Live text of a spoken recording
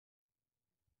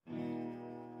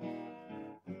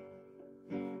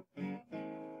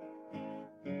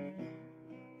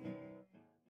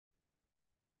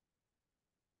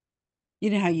You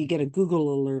know how you get a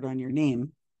Google alert on your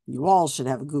name? You all should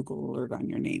have a Google alert on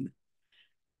your name.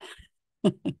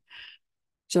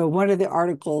 So one of the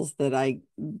articles that I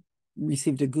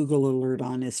received a Google alert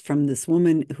on is from this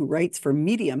woman who writes for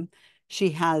Medium. She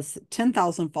has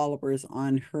 10,000 followers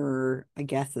on her, I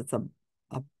guess it's a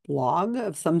blog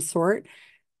of some sort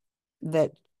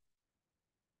that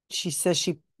it says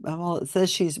she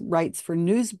writes for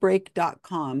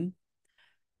newsbreak.com.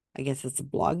 I guess it's a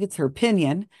blog, it's her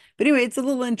opinion. But anyway, it's a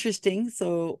little interesting.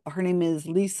 So her name is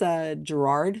Lisa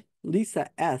Gerard, Lisa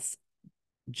S.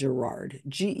 Gerard,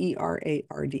 Gerard.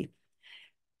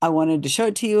 I wanted to show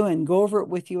it to you and go over it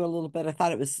with you a little bit. I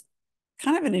thought it was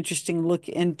kind of an interesting look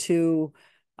into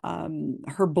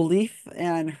her belief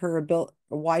and her ability,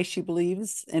 why she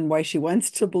believes and why she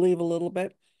wants to believe a little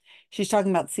bit. She's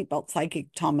talking about seatbelt psychic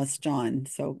Thomas John.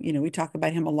 So, we talk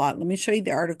about him a lot. Let me show you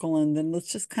the article and then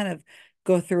let's just kind of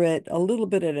go through it a little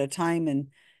bit at a time and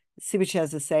see what she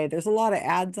has to say. There's a lot of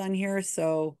ads on here.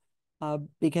 So,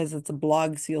 because it's a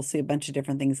blog, so you'll see a bunch of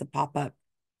different things that pop up.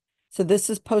 So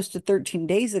this is posted 13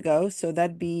 days ago. So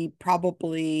that'd be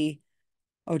probably,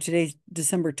 today's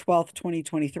December 12th,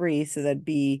 2023. So that'd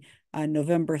be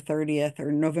November 30th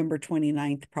or November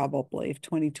 29th, probably of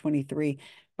 2023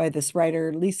 by this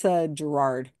writer, Lisa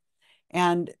Gerard.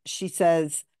 And she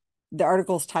says, the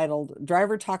article's titled,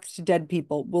 Driver Talks to Dead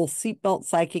People. Will Seatbelt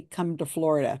Psychic Come to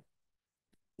Florida?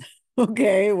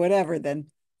 Okay, whatever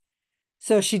then.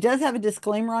 So she does have a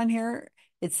disclaimer on here.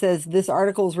 It says this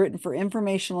article is written for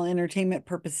informational entertainment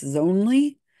purposes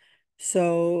only.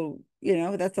 So,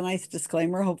 that's a nice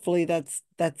disclaimer. Hopefully that's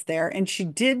there. And she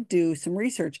did do some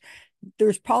research.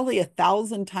 There's probably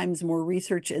 1,000 times more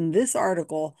research in this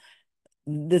article,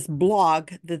 this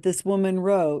blog that this woman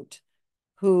wrote,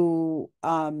 who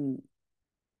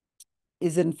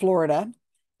is in Florida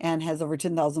and has over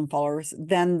 10,000 followers,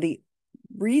 than the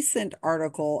recent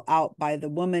article out by the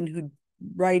woman who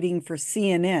writing for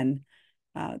CNN.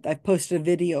 I posted a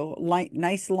video,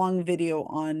 nice long video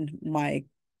on my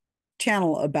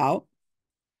channel about.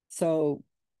 So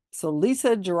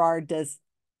Lisa Gerard does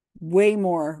way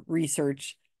more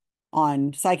research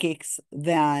on psychics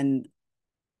than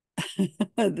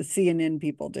the CNN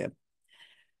people do.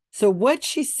 So what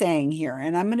she's saying here,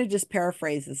 and I'm going to just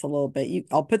paraphrase this a little bit.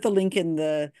 I'll put the link in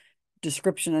the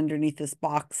description underneath this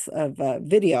box of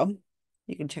video.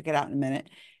 You can check it out in a minute.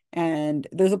 And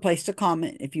there's a place to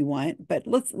comment if you want, but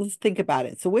let's think about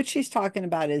it. So what she's talking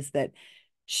about is that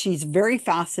she's very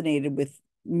fascinated with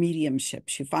mediumship.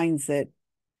 She finds it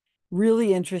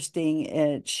really interesting.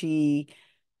 And she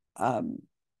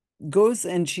goes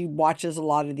and she watches a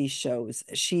lot of these shows.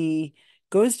 She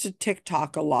goes to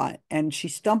TikTok a lot and she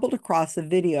stumbled across a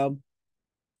video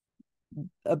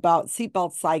about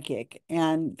Seatbelt Psychic.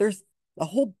 And there's a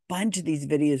whole bunch of these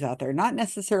videos out there, not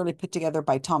necessarily put together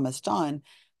by Thomas John,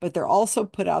 but they're also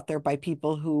put out there by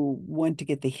people who want to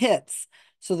get the hits.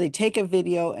 So they take a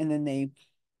video and then they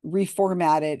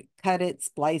reformat it, cut it,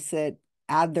 splice it,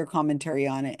 add their commentary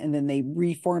on it, and then they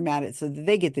reformat it so that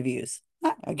they get the views.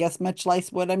 I guess much like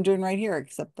what I'm doing right here,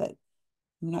 except that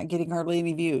I'm not getting hardly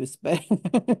any views, but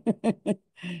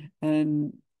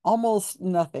and almost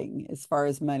nothing as far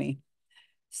as money.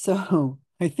 So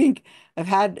I think I've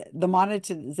had the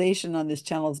monetization on this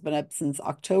channel has been up since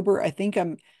October. I think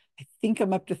I'm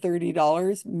up to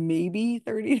 $30, maybe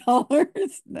 $30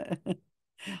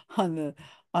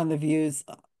 on the views.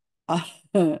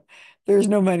 There's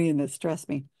no money in this, trust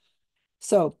me.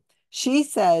 So she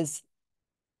says,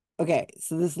 okay,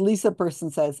 so this Lisa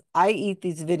person says, I eat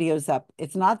these videos up.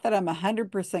 It's not that I'm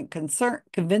 100%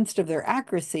 convinced of their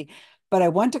accuracy, but I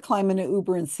want to climb in an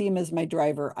Uber and see him as my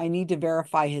driver. I need to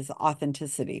verify his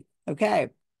authenticity. Okay,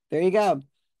 there you go.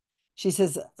 She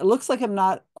says, it looks like I'm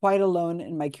not quite alone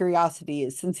in my curiosity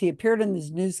since he appeared in this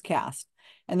newscast.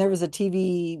 And there was a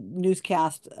TV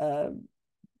newscast,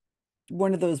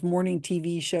 one of those morning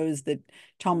TV shows that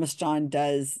Thomas John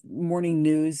does, morning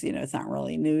news. It's not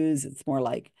really news. It's more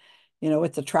like,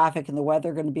 what's the traffic and the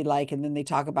weather going to be like? And then they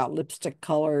talk about lipstick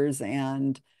colors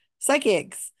and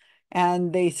psychics.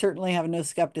 And they certainly have no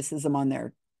skepticism on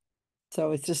there.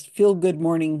 So it's just feel good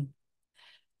morning.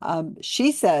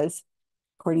 She says,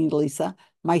 according to Lisa,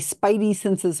 my spidey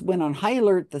senses went on high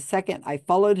alert the second I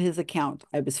followed his account.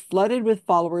 I was flooded with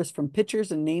followers from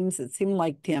pictures and names that seemed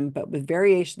like him, but with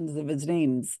variations of his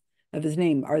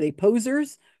name. Are they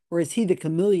posers or is he the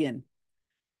chameleon?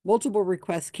 Multiple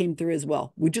requests came through as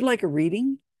well. Would you like a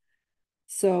reading?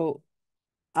 So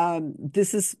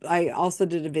I also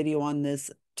did a video on this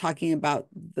talking about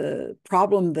the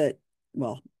problem that,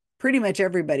 well, pretty much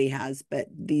everybody has, but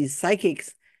these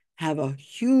psychics have a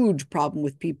huge problem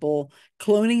with people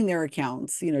cloning their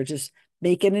accounts, just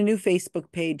making a new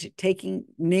Facebook page,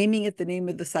 naming it the name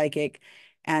of the psychic,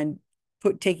 and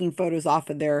taking photos off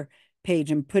of their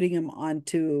page and putting them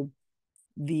onto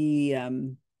the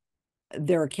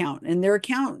their account. And their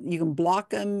account, you can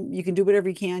block them, you can do whatever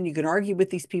you can, you can argue with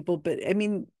these people, but I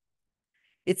mean,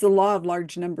 it's a law of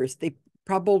large numbers. They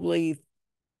probably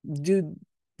do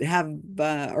have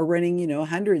are running,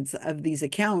 hundreds of these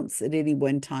accounts at any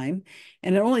one time,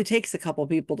 and it only takes a couple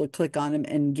people to click on them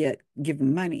and give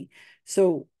them money.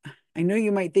 So I know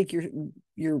you might think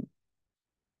you're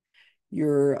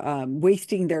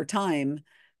wasting their time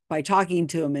by talking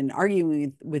to them and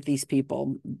arguing with these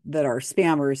people that are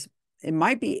spammers. It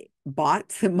might be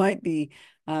bots, it might be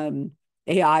AI,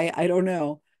 I don't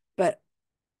know, but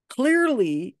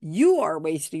clearly you are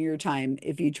wasting your time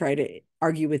if you try to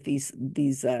argue with these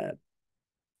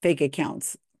fake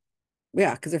accounts.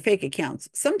 Yeah, because they're fake accounts.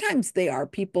 Sometimes they are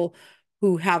people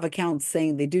who have accounts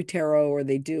saying they do tarot or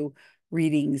they do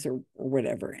readings or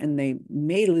whatever, and they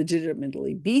may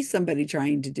legitimately be somebody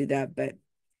trying to do that, but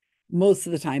most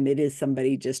of the time it is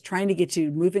somebody just trying to get you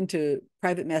to move into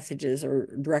private messages or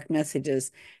direct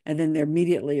messages, and then they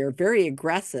immediately are very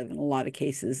aggressive in a lot of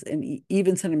cases, and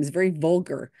even sometimes very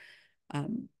vulgar,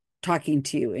 talking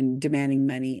to you and demanding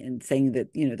money and saying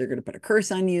that, they're going to put a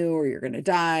curse on you or you're going to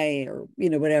die or,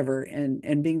 whatever,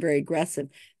 and being very aggressive.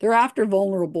 They're after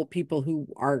vulnerable people who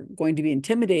are going to be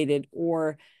intimidated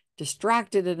or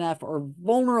distracted enough or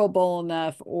vulnerable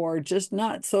enough or just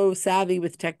not so savvy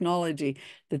with technology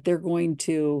that they're going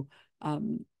to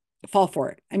fall for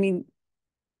it. I mean,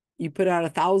 you put out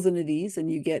 1,000 of these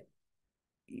and you get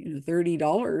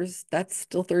 $30, that's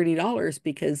still $30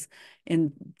 because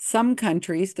in some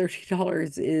countries,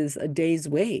 $30 is a day's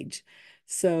wage.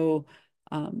 So,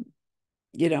 um,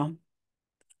 you know,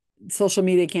 social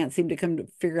media can't seem to come to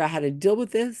figure out how to deal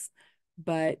with this.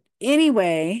 But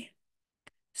anyway,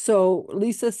 so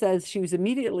Lisa says she was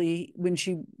immediately when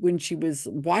she was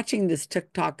watching this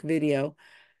TikTok video,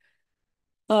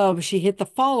 she hit the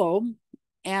follow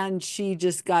and she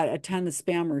just got a ton of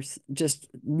spammers just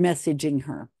messaging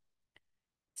her.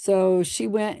 So she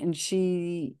went and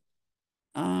she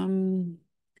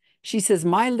says,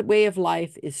 my way of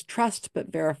life is trust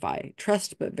but verify,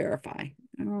 trust but verify.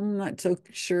 I'm not so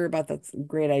sure about that's a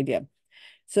great idea.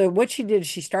 So what she did,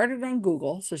 she started on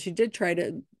Google. So she did try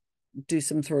to do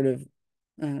some sort of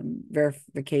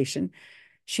verification.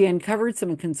 She uncovered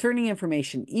some concerning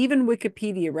information. Even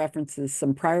Wikipedia references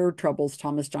some prior troubles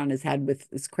Thomas John has had with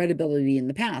his credibility in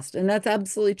the past. And that's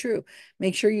absolutely true.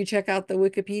 Make sure you check out the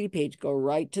Wikipedia page, go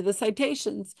right to the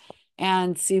citations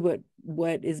and see what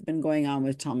has been going on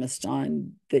with Thomas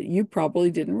John that you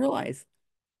probably didn't realize.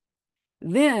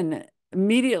 Then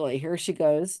immediately, here she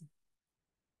goes.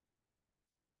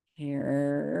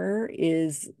 Here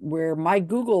is where my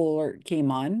Google alert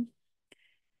came on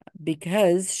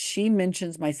because she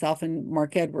mentions myself and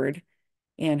Mark Edward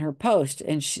in her post,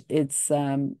 and it's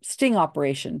sting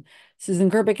operation. Susan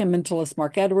Gerbic and mentalist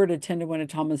Mark Edward attended one of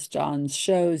Thomas John's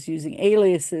shows using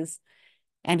aliases,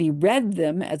 and he read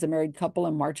them as a married couple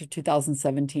in March of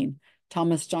 2017.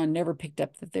 Thomas John never picked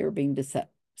up that they were being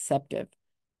deceptive.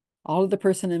 All of the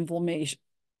personal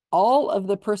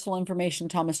information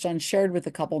Thomas John shared with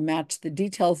the couple matched the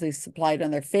details they supplied on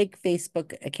their fake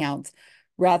Facebook accounts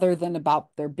rather than about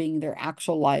their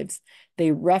actual lives.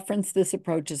 They referenced this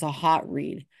approach as a hot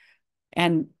read.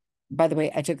 And by the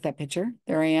way, I took that picture.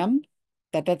 There I am.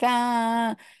 Da, da,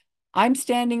 da. I'm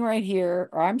standing right here,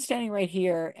 or I'm standing right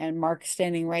here, and Mark's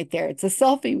standing right there. It's a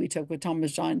selfie we took with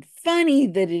Thomas John. Funny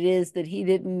that it is that he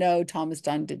didn't know, Thomas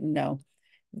John didn't know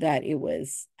that it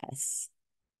was us.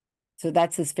 So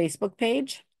that's his Facebook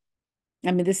page.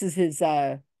 I mean, this is his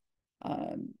Wikipedia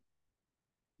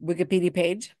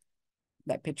page.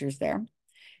 That picture's there.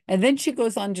 And then she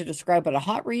goes on to describe what a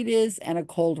hot read is and a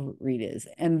cold read is.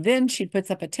 And then she puts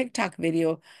up a TikTok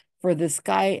video for this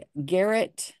guy,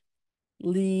 Garrett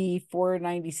Lee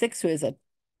 496, who has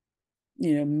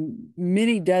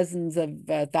many dozens of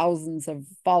thousands of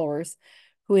followers,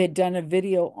 who had done a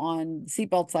video on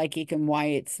seatbelt psychic and why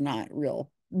it's not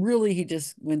real. Really, he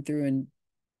just went through and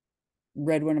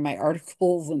read one of my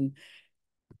articles and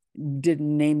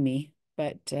didn't name me,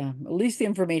 but at least the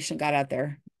information got out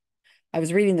there. I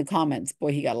was reading the comments.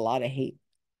 Boy, he got a lot of hate.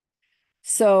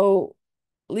 So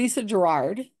Lisa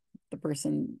Gerard,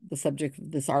 the subject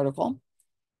of this article,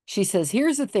 she says,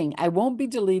 here's the thing. I won't be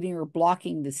deleting or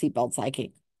blocking the seatbelt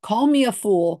psychic. Call me a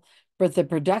fool, but the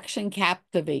production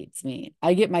captivates me.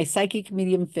 I get my psychic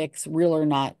medium fix, real or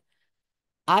not.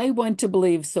 I want to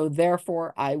believe, so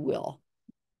therefore I will.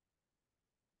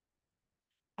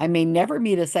 I may never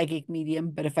meet a psychic medium,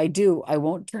 but if I do, I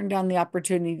won't turn down the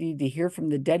opportunity to hear from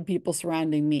the dead people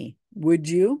surrounding me. Would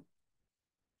you?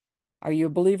 Are you a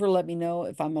believer? Let me know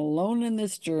if I'm alone in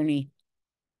this journey.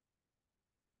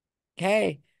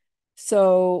 Okay.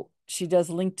 So she does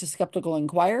link to Skeptical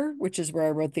Inquirer, which is where I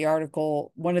wrote the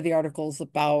article, one of the articles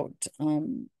about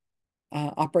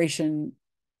Operation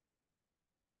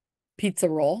Pizza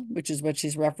Roll, which is what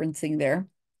she's referencing there.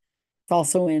 It's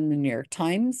also in the New York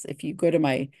Times. If you go to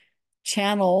my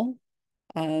channel,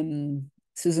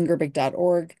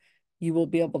 susangerbic.org, you will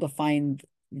be able to find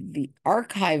the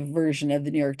archive version of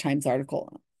the New York Times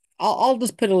article. I'll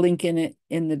just put a link in it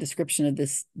in the description of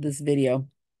this video,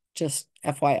 just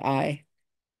FYI.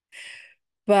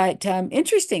 But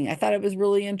interesting. I thought it was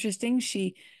really interesting.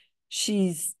 It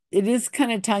is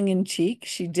kind of tongue in cheek.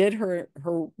 She did her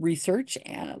research,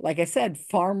 and like I said,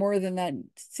 far more than that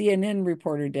CNN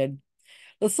reporter did.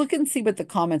 Let's look and see what the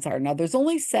comments are. Now, there's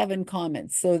only 7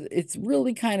 comments, so it's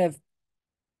really kind of,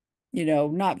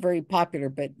 not very popular,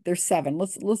 but there's 7.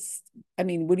 I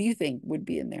mean, what do you think would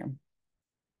be in there?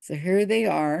 So here they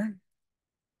are.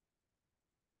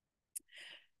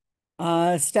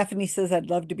 Stephanie says, I'd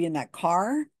love to be in that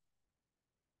car.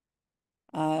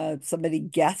 Somebody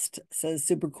guessed says,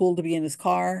 super cool to be in his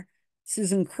car.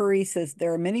 Susan Curry says,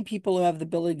 there are many people who have the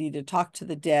ability to talk to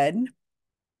the dead.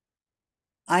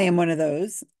 I am one of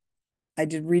those. I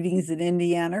did readings in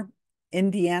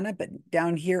Indiana, but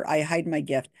down here I hide my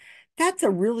gift. That's a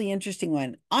really interesting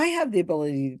one. I have the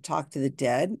ability to talk to the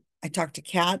dead. I talk to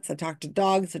cats, I talk to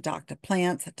dogs, I talk to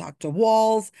plants, I talk to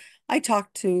walls, I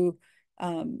talk to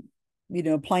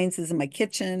appliances in my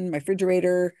kitchen, my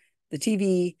refrigerator, the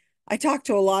TV. I talk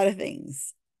to a lot of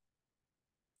things,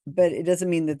 but it doesn't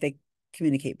mean that they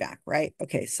communicate back, right?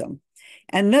 Okay, so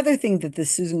another thing that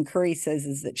this Susan Curry says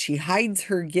is that she hides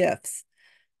her gifts.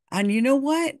 And you know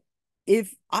what?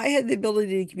 If I had the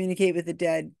ability to communicate with the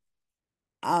dead,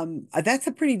 that's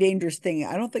a pretty dangerous thing.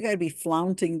 I don't think I'd be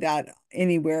flaunting that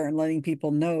anywhere and letting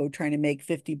people know, trying to make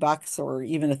 $50 or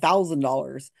even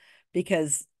 $1,000,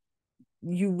 because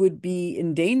you would be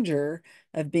in danger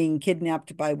of being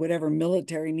kidnapped by whatever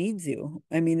military needs you.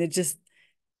 I mean,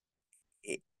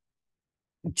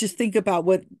 just think about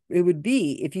what it would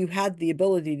be if you had the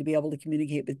ability to be able to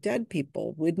communicate with dead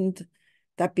people. Wouldn't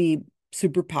that be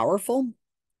super powerful?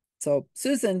 So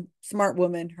Susan, smart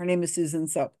woman, her name is Susan.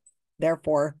 So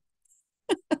therefore,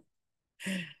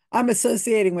 I'm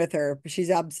associating with her.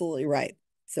 She's absolutely right.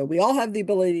 So we all have the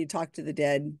ability to talk to the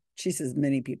dead. She says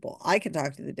many people. I can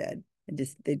talk to the dead, and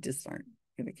they just aren't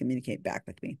going to communicate back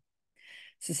with me.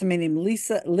 So somebody named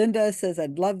Linda says,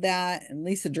 I'd love that. And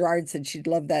Lisa Gerard said she'd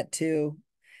love that too.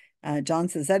 John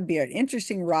says, that'd be an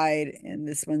interesting ride. And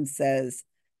this one says,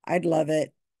 I'd love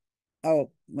it.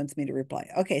 Oh, wants me to reply.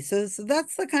 Okay, so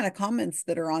that's the kind of comments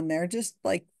that are on there. Just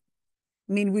like,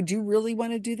 I mean, would you really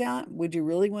want to do that? Would you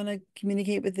really want to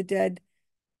communicate with the dead?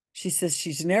 She says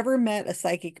she's never met a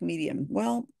psychic medium.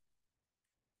 Well,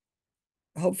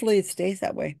 hopefully it stays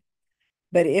that way.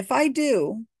 But if I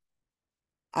do,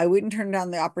 I wouldn't turn down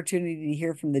the opportunity to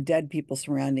hear from the dead people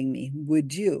surrounding me.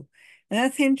 Would you? And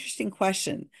that's an interesting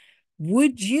question.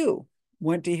 Would you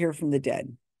want to hear from the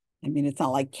dead? I mean, it's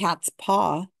not like Cat's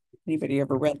Paw. Anybody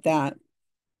ever read that?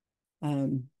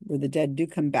 Where the dead do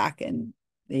come back and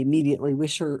they immediately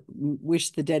wish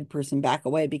the dead person back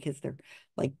away because they're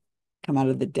like come out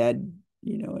of the dead,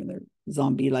 and they're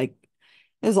zombie like.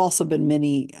 There's also been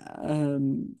many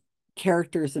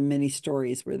characters and many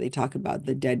stories where they talk about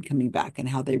the dead coming back and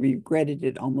how they regretted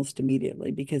it almost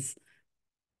immediately because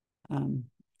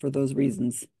for those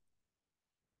reasons.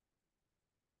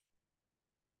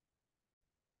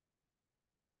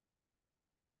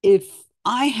 If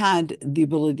I had the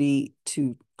ability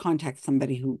to contact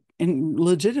somebody who and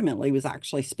legitimately was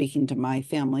actually speaking to my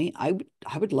family, I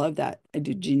would love that. I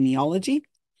do genealogy.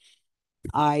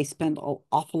 I spend an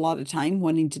awful lot of time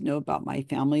wanting to know about my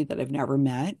family that I've never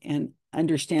met and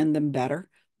understand them better.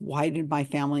 Why did my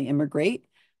family immigrate?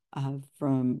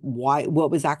 From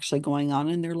what was actually going on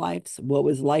in their lives? What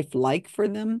was life like for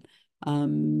them?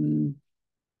 Um,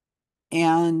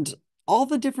 and all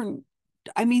the different,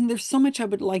 I mean, there's so much I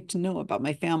would like to know about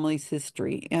my family's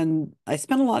history. And I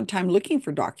spent a lot of time looking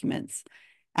for documents.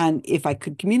 And if I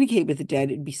could communicate with the dead,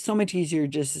 it'd be so much easier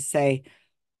just to say,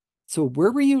 so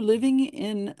where were you living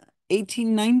in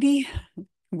 1890?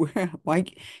 Where,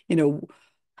 like, you know,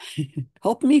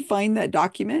 help me find that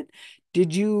document.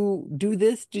 Did you do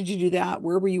this? Did you do that?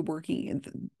 Where were you working?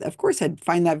 And of course, I'd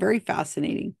find that very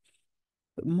fascinating.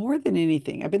 But more than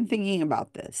anything, I've been thinking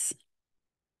about this.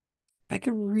 If I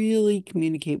could really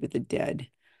communicate with the dead,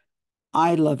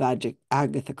 I love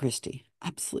Agatha Christie.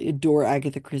 Absolutely adore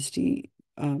Agatha Christie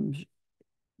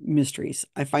mysteries.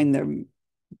 I find them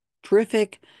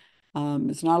terrific.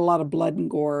 It's not a lot of blood and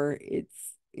gore.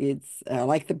 It's I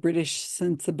like the British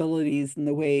sensibilities and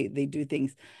the way they do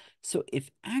things. So if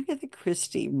Agatha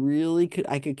Christie really could,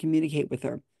 I could communicate with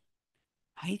her.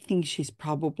 I think she's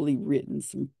probably written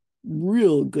some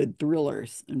real good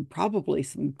thrillers and probably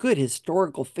some good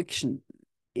historical fiction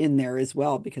in there as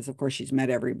well, because of course she's met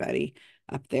everybody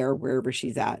up there, wherever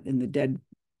she's at in the dead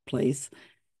place.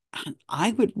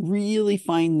 I would really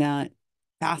find that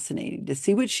fascinating to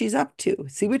see what she's up to,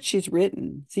 see what she's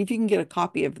written, see if you can get a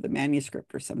copy of the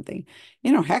manuscript or something.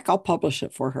 Heck, I'll publish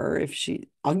it for her if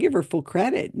I'll give her full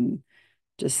credit and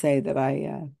just say that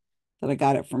I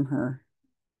got it from her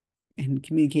in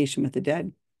communication with the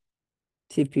dead.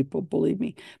 See if people believe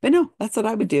me. But no, that's what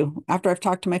I would do after I've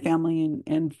talked to my family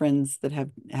and friends that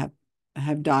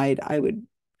have died.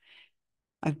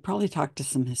 I've probably talked to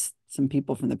some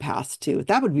people from the past too.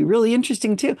 That would be really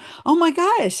interesting too. Oh my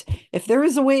gosh, if there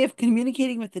was a way of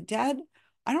communicating with the dead,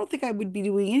 I don't think I would be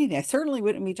doing anything. I certainly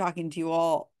wouldn't be talking to you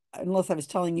all unless I was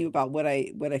telling you about what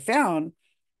I found,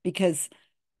 because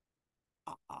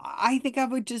I think I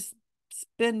would just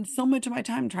spend so much of my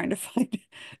time trying to find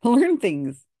learn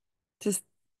things. Just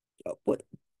what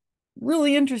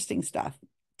really interesting stuff.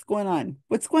 What's going on?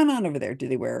 What's going on over there? Do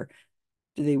they wear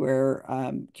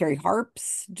carry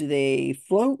harps? Do they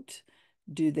float?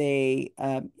 Do they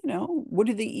what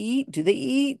do they eat? Do they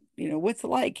eat? What's it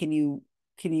like? Can you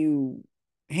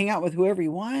hang out with whoever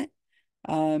you want?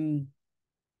 Um,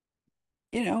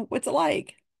 what's it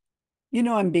like?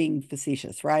 I'm being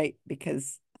facetious, right?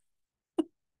 Because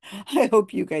I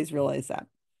hope you guys realize that.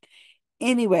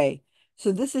 Anyway,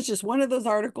 so this is just one of those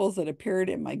articles that appeared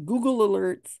in my Google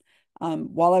alerts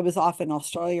while I was off in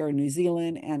Australia or New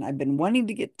Zealand, and I've been wanting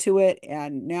to get to it,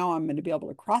 and now I'm going to be able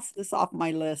to cross this off my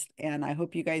list. And I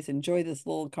hope you guys enjoy this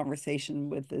little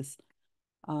conversation with this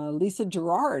Lisa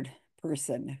Gerard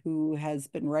person who has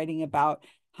been writing about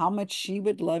how much she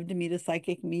would love to meet a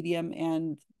psychic medium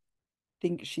and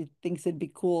she thinks it'd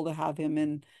be cool to have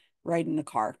him ride in the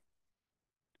car.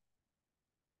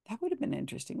 That would have been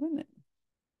interesting, wouldn't it?